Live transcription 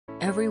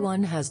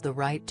Everyone has the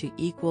right to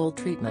equal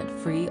treatment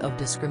free of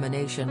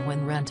discrimination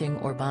when renting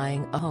or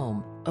buying a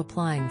home,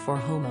 applying for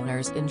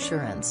homeowners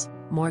insurance,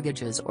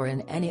 mortgages or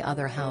in any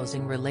other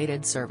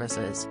housing-related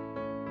services.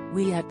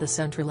 We at the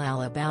Central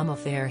Alabama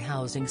Fair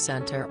Housing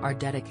Center are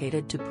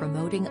dedicated to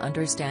promoting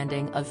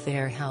understanding of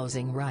fair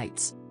housing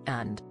rights,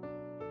 and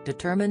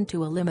determined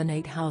to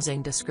eliminate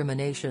housing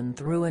discrimination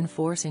through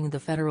enforcing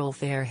the Federal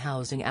Fair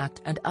Housing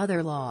Act and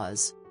other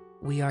laws.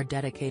 We are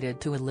dedicated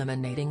to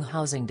eliminating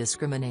housing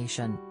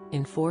discrimination,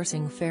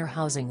 enforcing fair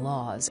housing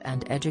laws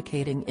and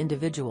educating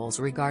individuals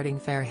regarding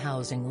fair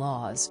housing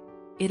laws.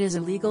 It is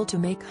illegal to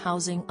make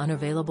housing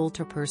unavailable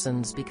to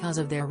persons because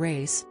of their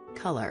race,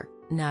 color,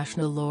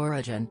 national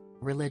origin,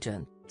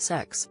 religion,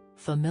 sex,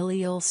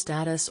 familial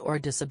status or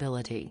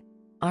disability.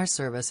 Our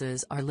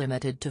services are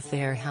limited to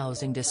fair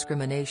housing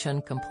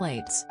discrimination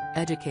complaints,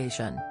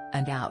 education,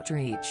 and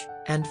outreach,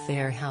 and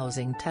fair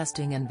housing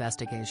testing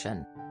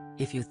investigation.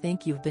 If you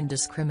think you've been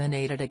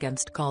discriminated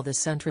against, call the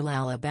Central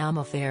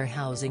Alabama Fair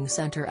Housing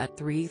Center at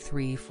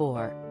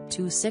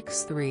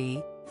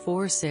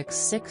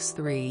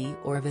 334-263-4663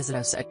 or visit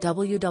us at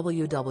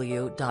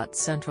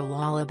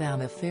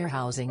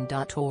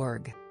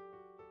www.centralalabamafairhousing.org.